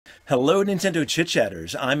Hello Nintendo Chit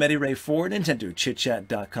Chatters, I'm Eddie for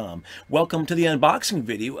NintendoChitChat.com. Welcome to the unboxing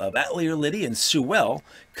video of Atelier Lydie Suelle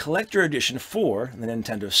Collector Edition for the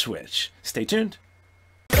Nintendo Switch. Stay tuned.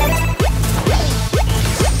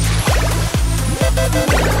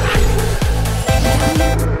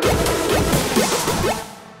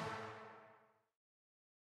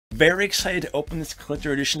 Very excited to open this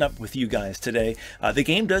collector edition up with you guys today. The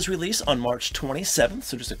game does release on March 27th,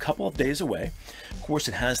 so just a couple of days away. Of course,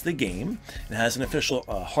 it has the game. It has an official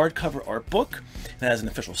hardcover art book. It has an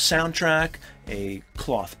official soundtrack, a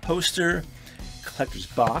cloth poster, collector's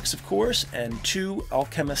box, of course, and 2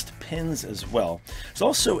 Alchemist pins as well. There's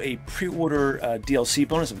also a pre-order DLC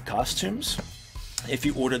bonus of costumes if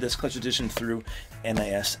you order this collector edition through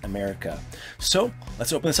NIS America. So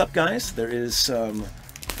let's open this up, guys. There is some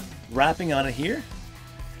wrapping on it here.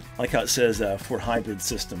 I like how it says for hybrid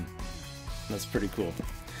system. That's pretty cool.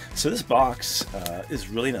 So this box is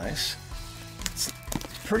really nice. It's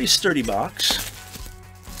a pretty sturdy box.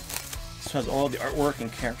 This has all the artwork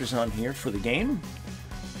and characters on here for the game.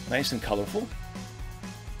 Nice and colorful.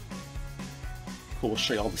 Cool, we'll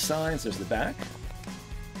show you all the sides. There's the back.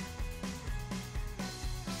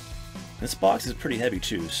 This box is pretty heavy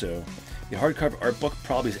too, so the hardcover art book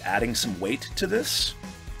probably is adding some weight to this.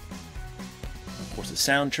 Of course, the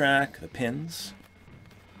soundtrack, the pins.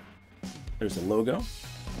 There's the logo.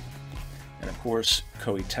 And of course,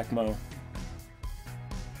 Koei Tecmo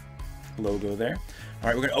logo there. All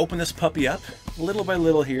right, we're going to open this puppy up little by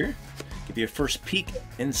little here. Give you a first peek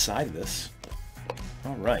inside of this.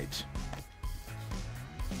 All right.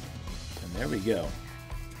 And there we go.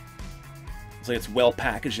 Looks like it's well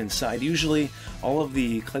packaged inside. Usually, all of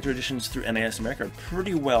the collector editions through NIS America are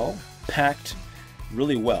pretty well packed,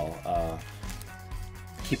 really well.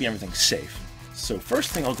 Keeping everything safe. So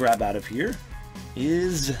first thing I'll grab out of here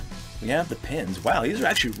is we have the pins. Wow, these are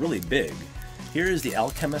actually really big. Here is the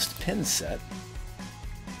Alchemist pin set.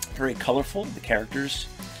 Very colorful, the characters,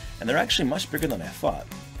 and they're actually much bigger than I thought.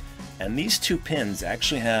 And these 2 pins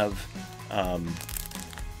actually have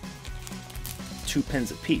 2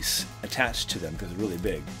 pins apiece attached to them because they're really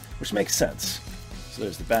big, which makes sense. So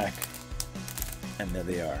there's the back, and there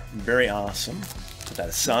they are. Very awesome. Put that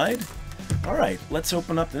aside. All right, let's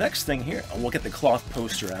open up the next thing here. We'll get the cloth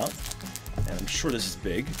poster out, and I'm sure this is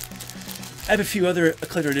big. I have a few other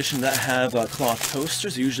collector editions that have cloth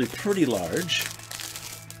posters, usually pretty large,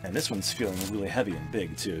 and this one's feeling really heavy and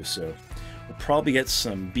big too, so we'll probably get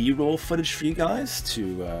some B-roll footage for you guys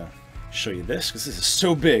to show you this, because this is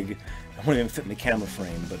so big, I won't even fit in the camera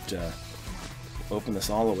frame, but we'll open this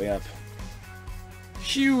all the way up.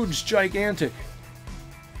 Huge, gigantic,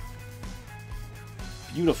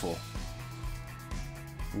 beautiful.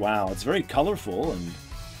 Wow, it's very colorful and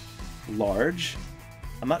large.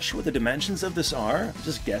 I'm not sure what the dimensions of this are. I'm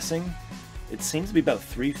just guessing. It seems to be about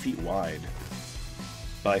 3 feet wide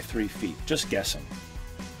by 3 feet. Just guessing.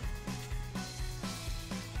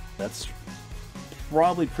 That's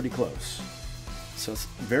probably pretty close. So it's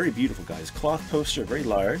very beautiful, guys. Cloth poster, very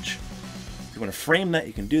large. If you want to frame that,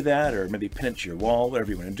 you can do that, or maybe pin it to your wall,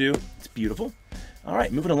 whatever you want to do. It's beautiful. All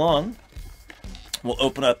right, moving along. We'll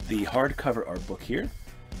open up the hardcover art book here.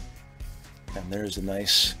 And there's a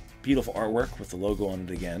nice, beautiful artwork with the logo on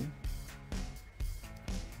it again.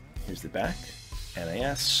 Here's the back.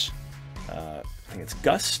 NIS. I think it's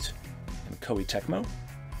GUST and Koei Tecmo.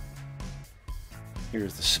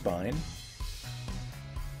 Here's the spine.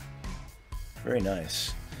 Very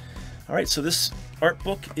nice. All right, so this art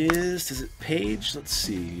book is it paged? Let's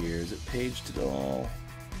see here. Is it paged at all?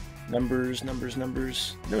 Numbers, numbers,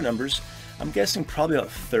 numbers. No numbers. I'm guessing probably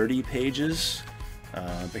about 30 pages.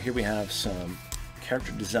 But here we have some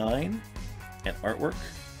character design and artwork,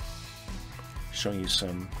 showing you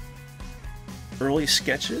some early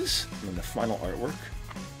sketches and then the final artwork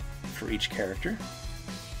for each character,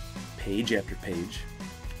 page after page.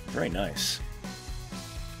 Very nice.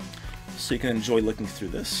 So you can enjoy looking through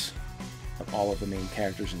this of all of the main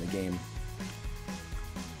characters in the game.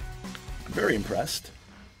 Very impressed.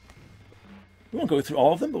 We won't go through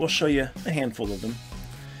all of them, but we'll show you a handful of them.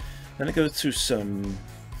 Then it goes to some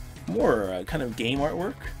more kind of game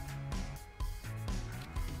artwork.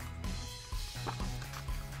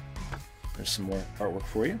 There's some more artwork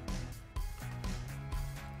for you.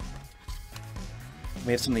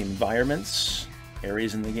 We have some of the environments,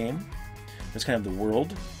 areas in the game. There's kind of the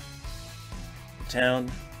world, the town,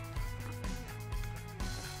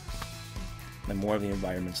 and more of the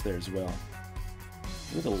environments there as well.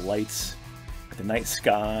 Look at the lights, the night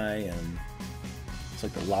sky, and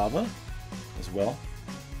it's like the lava as well.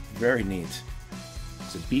 Very neat.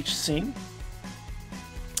 It's a beach scene.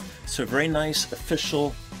 So very nice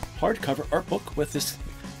official hardcover art book with this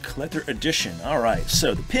collector edition. All right,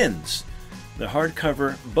 so the pins, the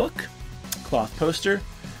hardcover book, cloth poster.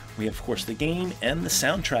 We have, of course, the game and the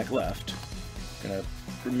soundtrack left. Gonna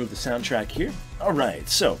remove the soundtrack here. All right,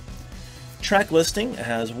 so track listing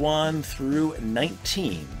has 1 through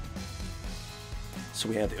 19. So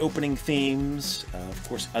we have the opening themes, of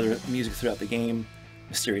course, other music throughout the game,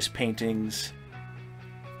 mysterious paintings.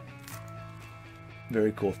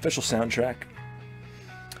 Very cool. Official soundtrack.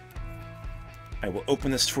 I will open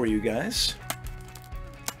this for you guys.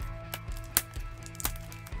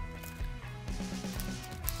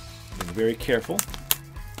 Being very careful.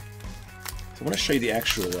 So I want to show you the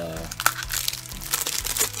actual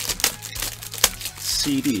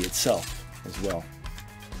CD itself as well.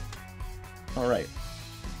 All right.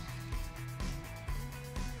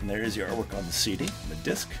 And there is your artwork on the CD, the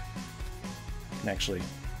disc. I can actually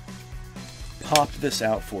pop this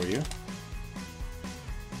out for you.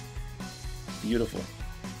 Beautiful.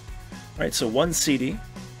 All right, so 1 CD,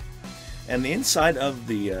 and the inside of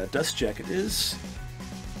the dust jacket is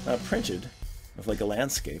printed with like a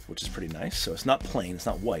landscape, which is pretty nice. So it's not plain, it's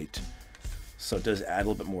not white, so it does add a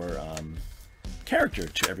little bit more character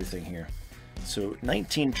to everything here. So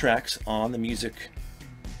 19 tracks on the music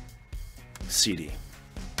CD.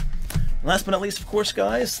 And last but not least, of course,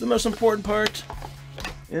 guys, the most important part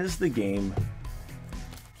is the game.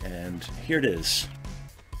 And here it is.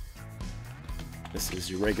 This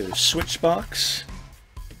is your regular Switch box.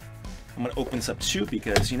 I'm going to open this up too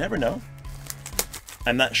because you never know.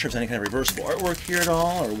 I'm not sure if there's any kind of reversible artwork here at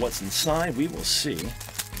all or what's inside. We will see.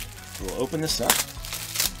 We'll open this up.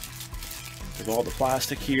 With all the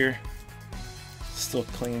plastic here. Still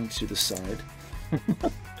clinging to the side.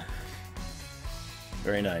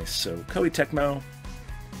 Very nice. So Koei Tecmo,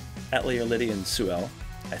 Atelier Lydie Suelle.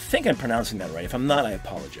 I think I'm pronouncing that right. If I'm not, I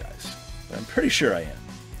apologize. But I'm pretty sure I am.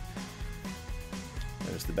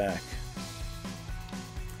 There's the back.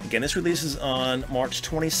 Again, this releases on March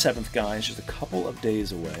 27th, guys. Just a couple of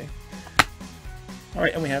days away. All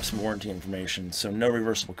right, and we have some warranty information. So no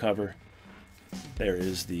reversible cover. There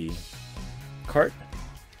is the cart.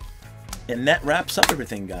 And that wraps up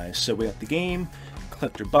everything, guys. So we have the game,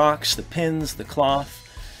 collector box, the pins, the cloth,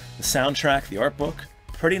 the soundtrack, the art book.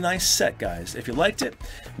 Pretty nice set, guys. If you liked it,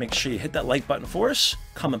 make sure you hit that like button for us,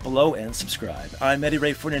 comment below, and subscribe. I'm Eddy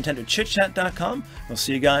Ray for NintendoChitChat.com. We'll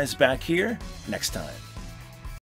see you guys back here next time.